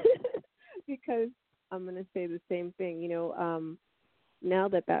bit because I'm going to say the same thing. Now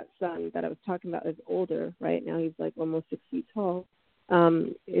that son that I was talking about is older, right now he's like almost 6 feet tall.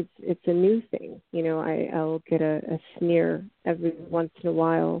 It's a new thing. I'll get a sneer every once in a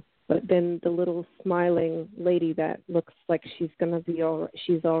while, but then the little smiling lady that looks like she's gonna be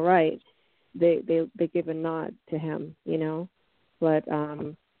she's all right. They give a nod to him, but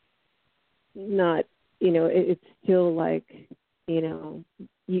not, it's still like,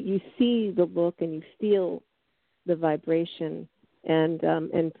 you see the look and you feel the vibration. And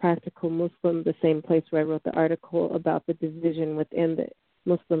in Practical Muslim, the same place where I wrote the article about the division within the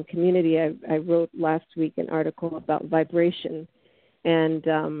Muslim community, I wrote last week an article about vibration. And,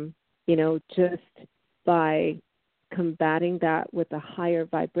 just by combating that with a higher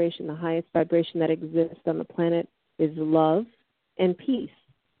vibration, the highest vibration that exists on the planet is love and peace,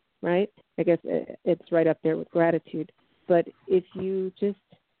 right? I guess it's right up there with gratitude. But if you just,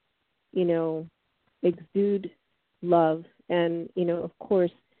 exude love, and, of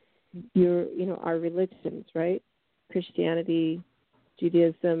course, our religions, right? Christianity,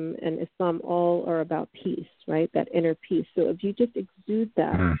 Judaism, and Islam all are about peace, right? That inner peace. So if you just exude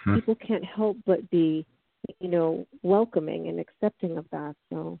that, people can't help but be, welcoming and accepting of that.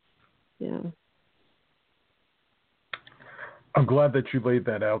 So, yeah. I'm glad that you laid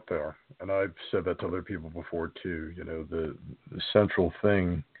that out there. And I've said that to other people before, too. The central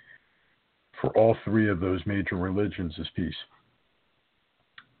thing for all three of those major religions is peace.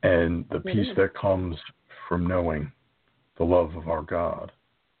 And the peace that comes from knowing the love of our God,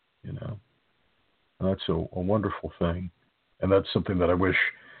 And that's a wonderful thing. And that's something that I wish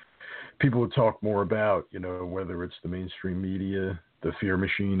people would talk more about, whether it's the mainstream media, the fear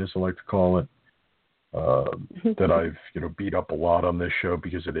machine, as I like to call it, that I've beat up a lot on this show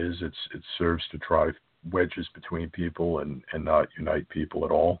because it serves to drive wedges between people and not unite people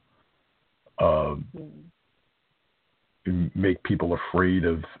at all. Make people afraid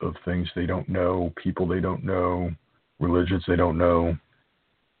of things they don't know, people they don't know, religions they don't know.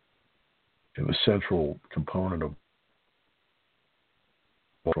 And the central component of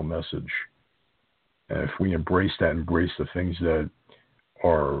the message. And if we embrace the things that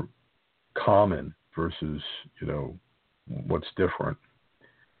are common versus, what's different,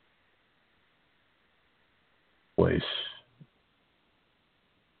 place.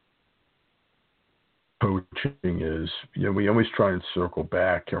 Coaching is, we always try and circle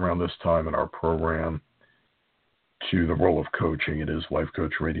back around this time in our program to the role of coaching. It is Life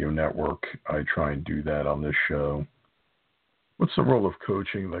Coach Radio Network. I try and do that on this show. What's the role of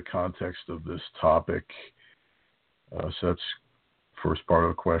coaching in the context of this topic? So that's the first part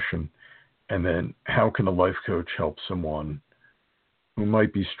of the question. And then how can a life coach help someone who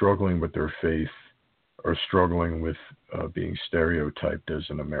might be struggling with their faith or struggling with being stereotyped as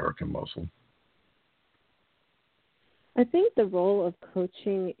an American Muslim? I think the role of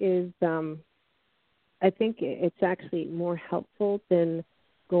coaching is, I think it's actually more helpful than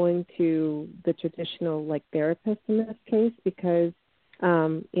going to the traditional therapist in this case, because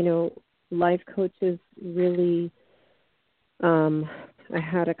life coaches really, I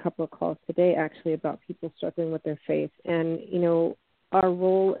had a couple of calls today actually about people struggling with their faith, and our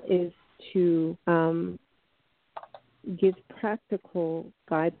role is to give practical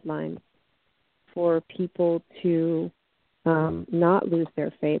guidelines for people to not lose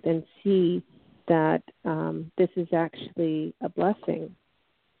their faith and see that this is actually a blessing.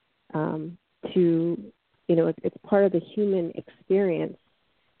 It's part of the human experience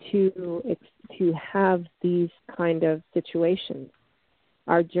to have these kind of situations.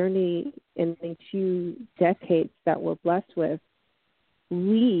 Our journey in the 2 decades that we're blessed with,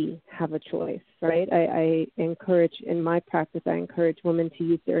 we have a choice, right? I encourage, in my practice, I encourage women to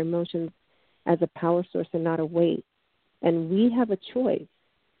use their emotions as a power source and not a weight. And we have a choice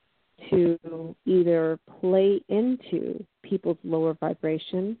to either play into people's lower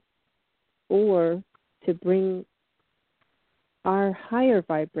vibration or to bring our higher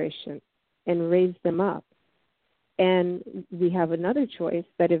vibration and raise them up. And we have another choice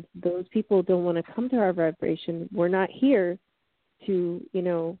that if those people don't want to come to our vibration, we're not here to,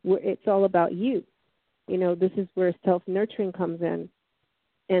 it's all about you. This is where self-nurturing comes in.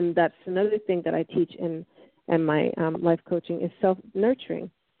 And that's another thing that I teach in my life coaching is self-nurturing.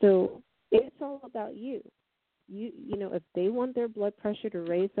 So it's all about you. If they want their blood pressure to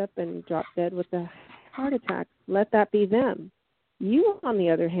raise up and drop dead with a heart attack, let that be them. You, on the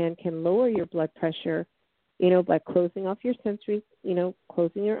other hand, can lower your blood pressure, by closing off your sensories,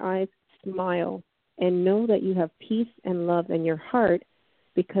 closing your eyes, smile, and know that you have peace and love in your heart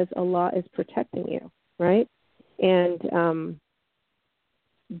because Allah is protecting you, right? And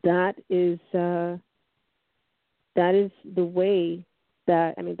that is the way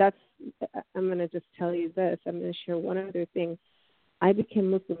that, I'm going to just tell you this. I'm going to share one other thing. I became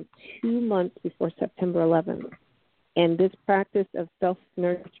Muslim 2 months before September 11th. And this practice of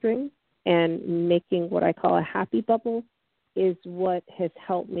self-nurturing and making what I call a happy bubble is what has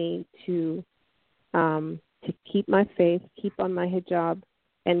helped me to keep my faith, keep on my hijab,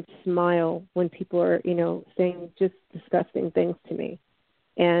 and smile when people are, saying just disgusting things to me.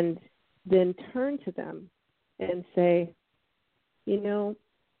 And then turn to them and say,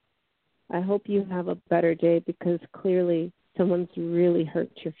 I hope you have a better day because clearly someone's really hurt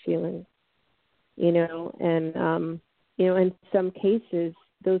your feelings, and, in some cases,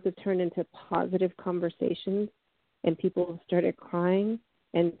 those have turned into positive conversations and people started crying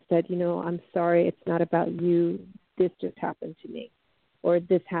and said, I'm sorry, it's not about you. This just happened to me, or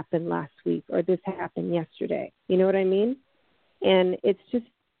this happened last week, or this happened yesterday. You know what I mean? And it's just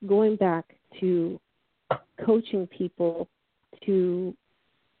going back to coaching people to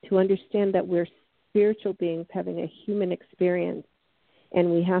understand that we're spiritual beings having a human experience, and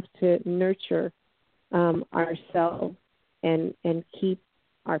we have to nurture ourselves and keep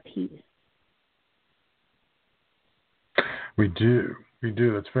our peace. We do.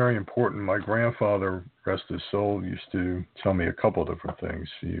 That's very important. My grandfather, rest his soul, used to tell me a couple of different things.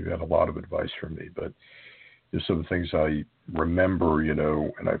 He had a lot of advice for me, but there's some things I remember,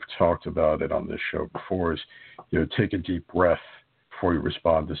 and I've talked about it on this show before, is, take a deep breath before you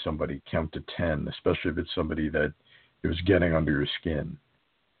respond to somebody. Count to 10, especially if it's somebody that is getting under your skin.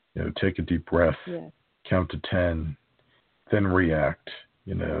 Take a deep breath, yes. Count to 10, then react,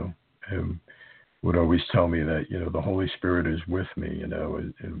 would always tell me that, the Holy Spirit is with me,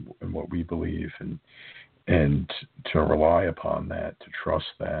 in what we believe, and to rely upon that, to trust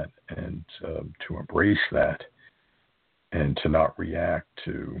that, and to embrace that, and to not react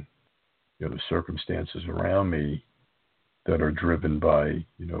to, the circumstances around me that are driven by,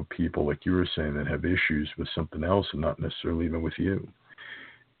 people like you were saying that have issues with something else and not necessarily even with you.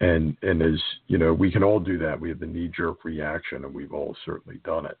 And as, we can all do that. We have the knee-jerk reaction, and we've all certainly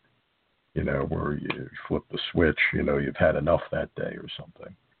done it, where you flip the switch, you've had enough that day or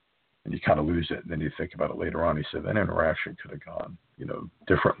something, and you kind of lose it. And then you think about it later on. You say that interaction could have gone,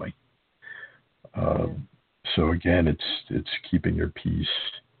 differently. So again, it's keeping your peace.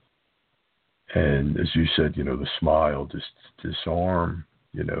 And as you said, the smile, just disarm,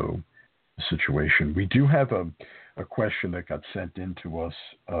 the situation. We do have a question that got sent in to us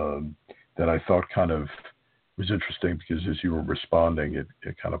that I thought kind of was interesting, because as you were responding, it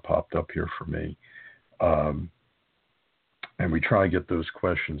kind of popped up here for me. And we try to get those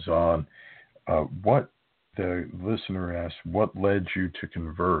questions on. What the listener asked, what led you to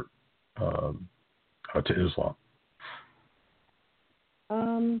convert to Islam?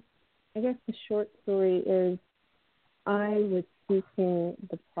 I guess the short story is I was seeking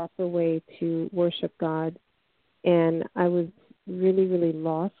the proper way to worship God, and I was really, really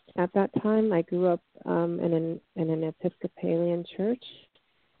lost at that time. I grew up in an Episcopalian church,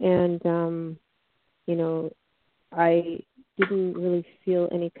 and, I didn't really feel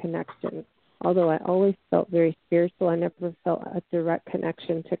any connection. Although I always felt very spiritual, I never felt a direct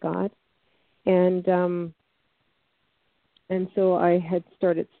connection to God. And so I had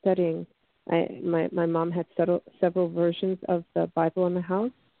started studying. My mom had several versions of the Bible in the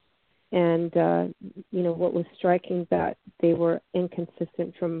house. And, what was striking that they were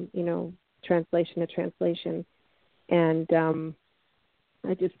inconsistent from, translation to translation. And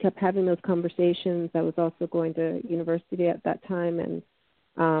I just kept having those conversations. I was also going to university at that time, and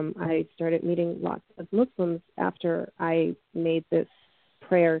I started meeting lots of Muslims after I made this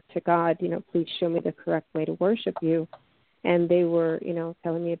prayer to God, please show me the correct way to worship you. And they were,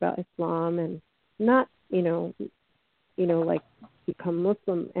 telling me about Islam and not, like become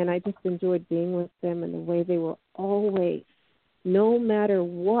Muslim. And I just enjoyed being with them and the way they were always, no matter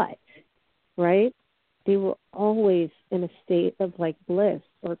what, right? They were always in a state of like bliss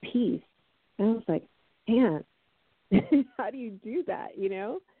or peace. And I was like, man, how do you do that,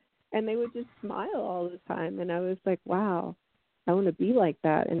 And they would just smile all the time. And I was like, wow, I want to be like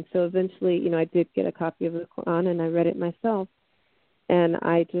that. And so eventually, I did get a copy of the Quran, and I read it myself. And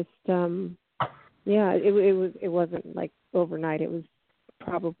I just, it wasn't like overnight.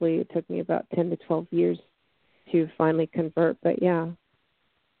 It took me about 10 to 12 years to finally convert. But yeah,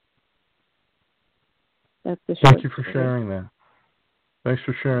 that's the short Thank you for sharing that. Thanks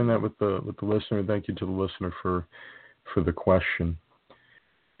for sharing that with the listener. Thank you to the listener for the question.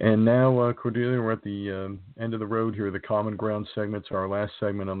 And now, Cordelia, we're at the end of the road here. The Common Ground segments are our last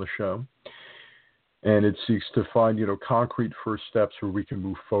segment on the show. And it seeks to find, concrete first steps where we can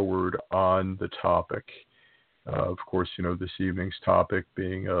move forward on the topic. Of course, this evening's topic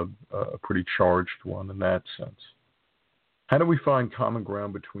being a pretty charged one in that sense. How do we find common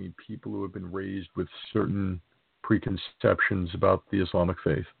ground between people who have been raised with certain preconceptions about the Islamic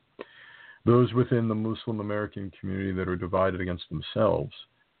faith, those within the Muslim American community that are divided against themselves,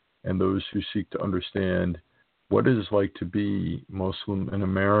 and those who seek to understand what it is like to be Muslim in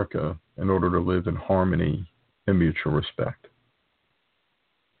America in order to live in harmony and mutual respect?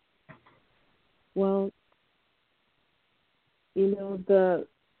 Well,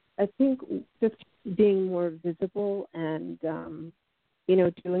 I think just being more visible and,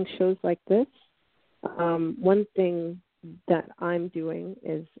 doing shows like this. One thing that I'm doing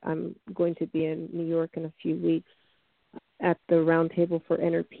is I'm going to be in New York in a few weeks at the Roundtable for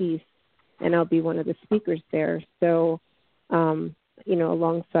Inner Peace, and I'll be one of the speakers there. So,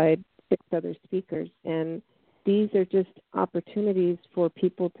 alongside 6 other speakers. And these are just opportunities for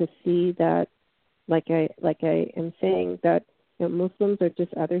people to see that, like I am saying, that Muslims are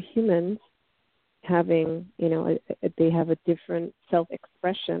just other humans having, they have a different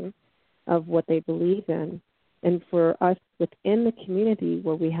self-expression of what they believe in. And for us within the community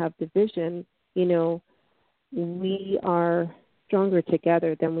where we have division, we are stronger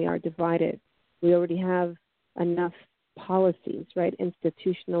together than we are divided. We already have enough policies, right?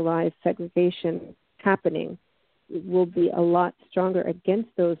 Institutionalized segregation happening. We'll be a lot stronger against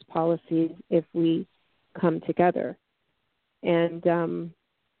those policies if we come together. And,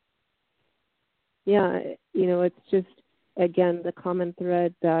 it's just, again, the common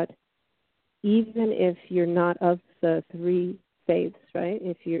thread that even if you're not of the 3 faiths, right?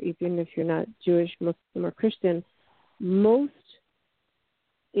 Even if you're not Jewish, Muslim, or Christian, most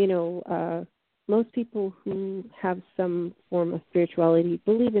most people who have some form of spirituality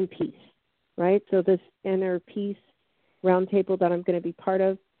believe in peace, right? So this inner peace roundtable that I'm going to be part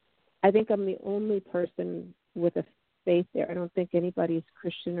of, I think I'm the only person with a faith there. I don't think anybody's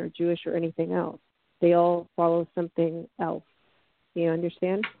Christian or Jewish or anything else. They all follow something else. You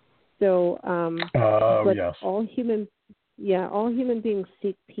understand? So, but yes. all human beings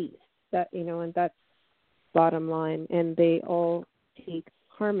seek peace. That and that's bottom line. And they all seek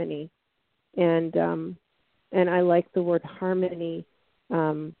harmony. And I like the word harmony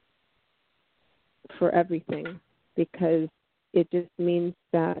for everything, because it just means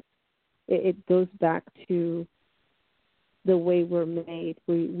that it goes back to the way we're made.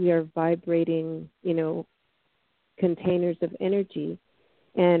 We are vibrating, containers of energy,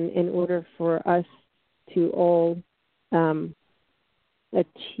 and in order for us to all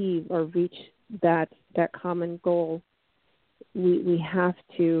achieve or reach that common goal, we have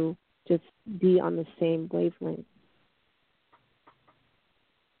to just be on the same wavelength.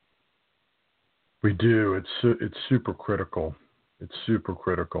 We do. It's super critical. It's super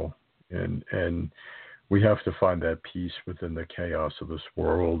critical, and we have to find that peace within the chaos of this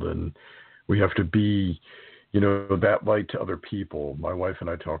world, and we have to be, that light to other people. My wife and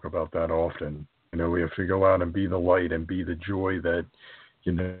I talk about that often. We have to go out and be the light and be the joy that,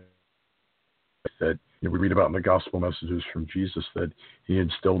 we read about in the gospel messages from Jesus that he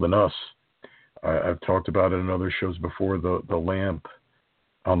instilled in us. I've talked about it in other shows before, the lamp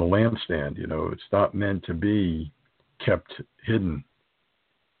on the lampstand. It's not meant to be kept hidden.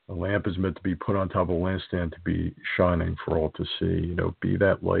 The lamp is meant to be put on top of a lampstand to be shining for all to see. Be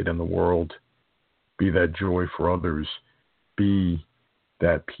that light in the world. Be that joy for others. Be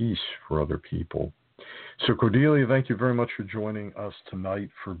that peace for other people. So, Cordelia, thank you very much for joining us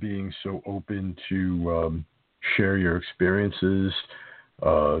tonight, for being so open to share your experiences,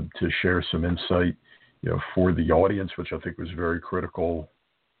 to share some insight, for the audience, which I think was very critical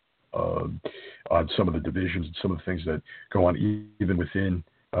on some of the divisions and some of the things that go on even within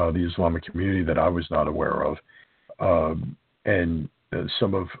the Islamic community that I was not aware of, and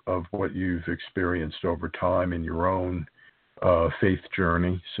some of what you've experienced over time in your own faith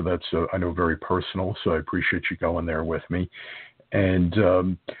journey. So that's, I know, very personal. So I appreciate you going there with me. And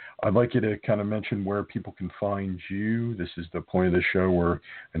I'd like you to kind of mention where people can find you. This is the point of the show where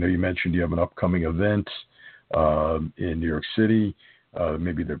I know you mentioned you have an upcoming event in New York City.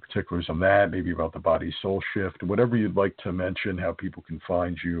 Maybe there are particulars on that, maybe about the body soul shift, whatever you'd like to mention, how people can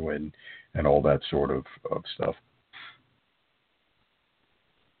find you and all that sort of stuff.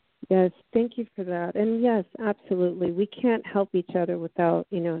 Yes, thank you for that. And yes, absolutely. We can't help each other without,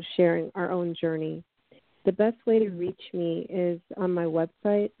 sharing our own journey. The best way to reach me is on my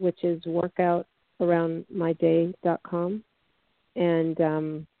website, which is workoutaroundmyday.com.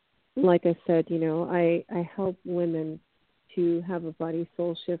 And like I said, I help women to have a body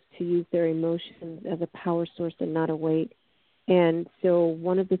soul shift, to use their emotions as a power source and not a weight. And so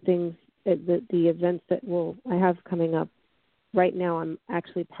one of the things, the events that I have coming up right now, I'm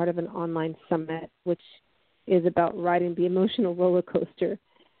actually part of an online summit, which is about riding the emotional roller coaster.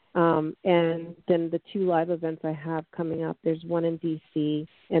 And then the 2 live events I have coming up, there's one in D.C.,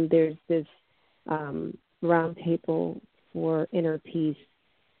 and there's this roundtable for inner peace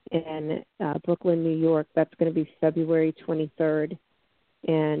in Brooklyn, New York. That's going to be February 23rd.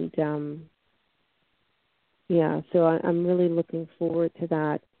 And, so I'm really looking forward to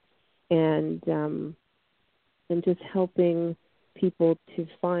that. And just helping people to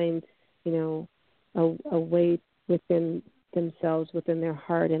find, a way within themselves, within their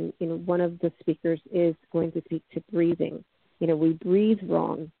heart. And, one of the speakers is going to speak to breathing. We breathe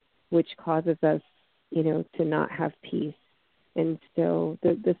wrong, which causes us, to not have peace. And so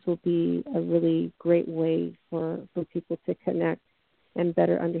this will be a really great way for people to connect and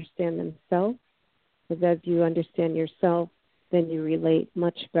better understand themselves. Because as you understand yourself, then you relate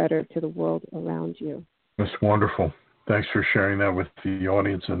much better to the world around you. That's wonderful. Thanks for sharing that with the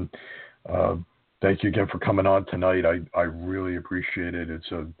audience, and thank you again for coming on tonight. I really appreciate it. It's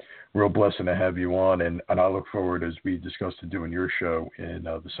a real blessing to have you on, and I look forward, as we discussed, to doing your show in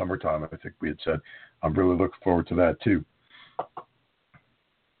the summertime. I think we had said. I'm really looking forward to that too.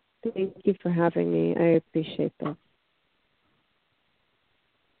 Thank you for having me. I appreciate that.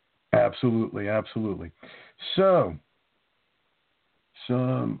 Absolutely, absolutely. So,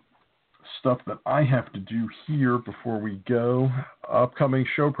 some stuff that I have to do here before we go. Upcoming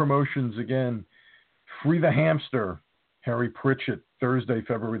show promotions again. Free the Hamster Harry Pritchett, Thursday,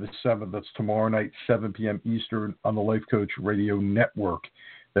 February the 7th. That's tomorrow night, 7 p.m. Eastern on the Life Coach Radio Network.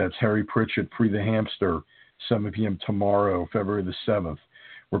 That's Harry Pritchett, Free the Hamster, 7 p.m. tomorrow, February the 7th.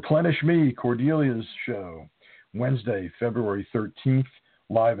 Replenish Me, Cordelia's show, Wednesday, February 13th,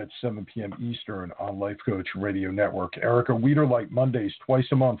 live at 7 p.m. Eastern on Life Coach Radio Network. Erica Wiederlight, Mondays, twice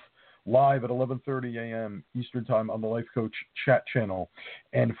a month, live at 11:30 a.m. Eastern Time on the Life Coach chat channel.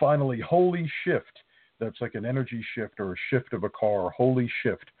 And finally, Holy Shift. That's like an energy shift or a shift of a car. Holy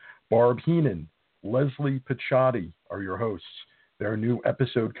Shift. Barb Heenan, Leslie Picciotti are your hosts. Their new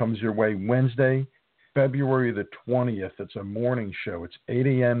episode comes your way Wednesday, February the 20th. It's a morning show. It's 8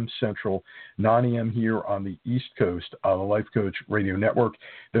 a.m. Central, 9 a.m. here on the East Coast on the Life Coach Radio Network.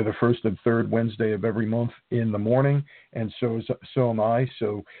 They're the first and third Wednesday of every month in the morning, and so am I.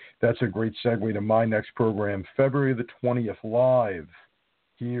 So that's a great segue to my next program, February the 20th live.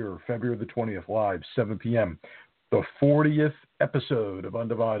 Here, February the 20th, live, 7 p.m. The 40th episode of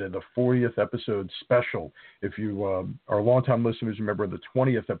Undivided, the 40th episode special. If you are longtime listeners, remember the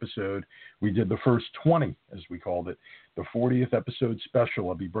 20th episode, we did the first 20, as we called it. The 40th episode special,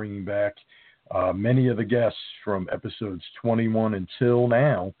 I'll be bringing back many of the guests from episodes 21 until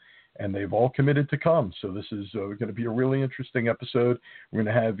now, and they've all committed to come. So this is going to be a really interesting episode. We're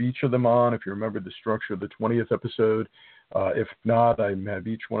going to have each of them on, if you remember the structure of the 20th episode. If not, I have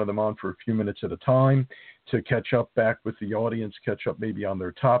each one of them on for a few minutes at a time to catch up back with the audience, catch up maybe on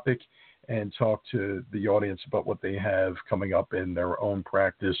their topic, and talk to the audience about what they have coming up in their own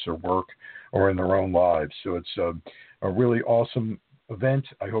practice or work or in their own lives. So it's a really awesome event.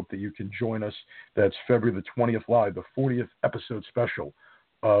 I hope that you can join us. That's February the 20th live, the 40th episode special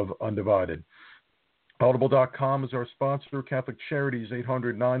of Undivided. Audible.com is our sponsor. Catholic Charities,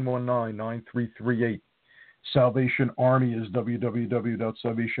 800-919-9338. Salvation Army is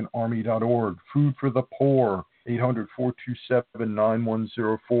www.salvationarmy.org. Food for the Poor,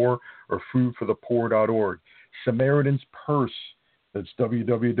 800-427-9104 or foodforthepoor.org. Samaritan's Purse, that's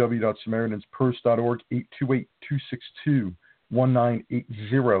www.samaritanspurse.org,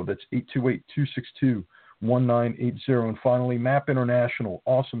 828-262-1980. That's 828-262-1980. And finally, MAP International,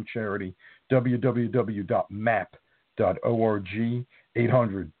 awesome charity, www.map.org,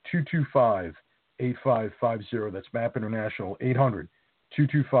 800-225-8550. That's MAP International,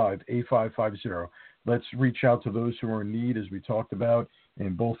 800-225-8550. Let's reach out to those who are in need, as we talked about,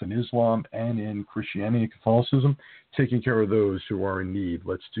 in both in Islam and in Christianity and Catholicism, taking care of those who are in need.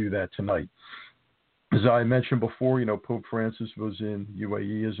 Let's do that tonight. As I mentioned before, Pope Francis was in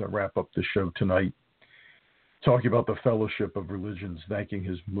UAE as I wrap up the show tonight, talking about the fellowship of religions, thanking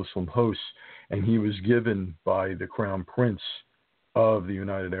his Muslim hosts, and he was given by the Crown Prince of the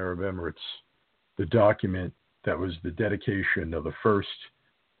United Arab Emirates the document that was the dedication of the first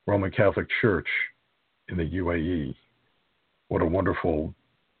Roman Catholic Church in the UAE. What a wonderful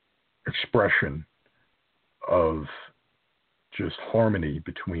expression of just harmony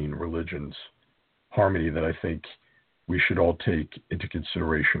between religions, harmony that I think we should all take into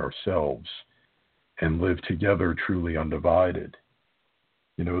consideration ourselves and live together truly undivided.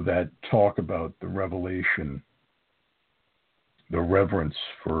 That talk about the revelation, the reverence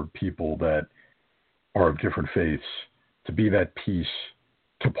for people that are of different faiths, to be that peace,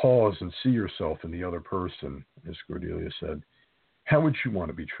 to pause and see yourself in the other person, as Cordelia said. How would you want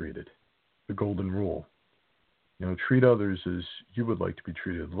to be treated? The golden rule. Treat others as you would like to be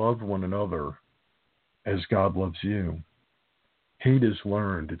treated. Love one another as God loves you. Hate is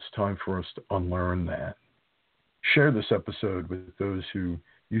learned. It's time for us to unlearn that. Share this episode with those who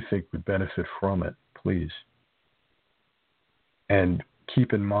you think would benefit from it, please. And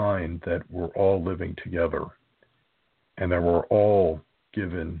keep in mind that we're all living together and that we're all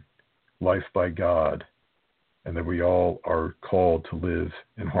given life by God and that we all are called to live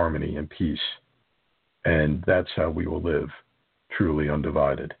in harmony and peace. And that's how we will live, truly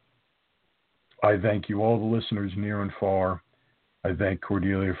undivided. I thank you, all the listeners near and far. I thank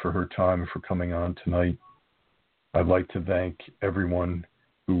Cordelia for her time and for coming on tonight. I'd like to thank everyone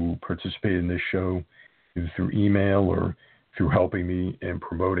who participated in this show, either through email or through helping me in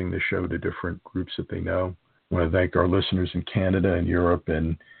promoting the show to different groups that they know. I want to thank our listeners in Canada and Europe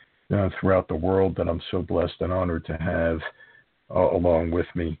and throughout the world that I'm so blessed and honored to have along with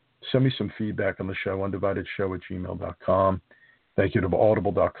me. Send me some feedback on the show, undividedshow@gmail.com. Thank you to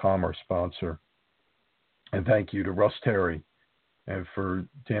audible.com, our sponsor. And thank you to Russ Terry and for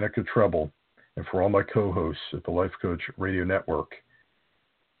Danica Treble and for all my co-hosts at the Life Coach Radio Network.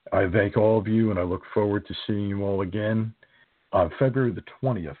 I thank all of you, and I look forward to seeing you all again on February the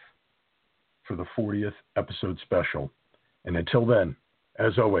 20th for the 40th episode special. And until then,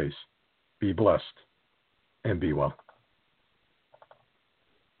 as always, be blessed and be well.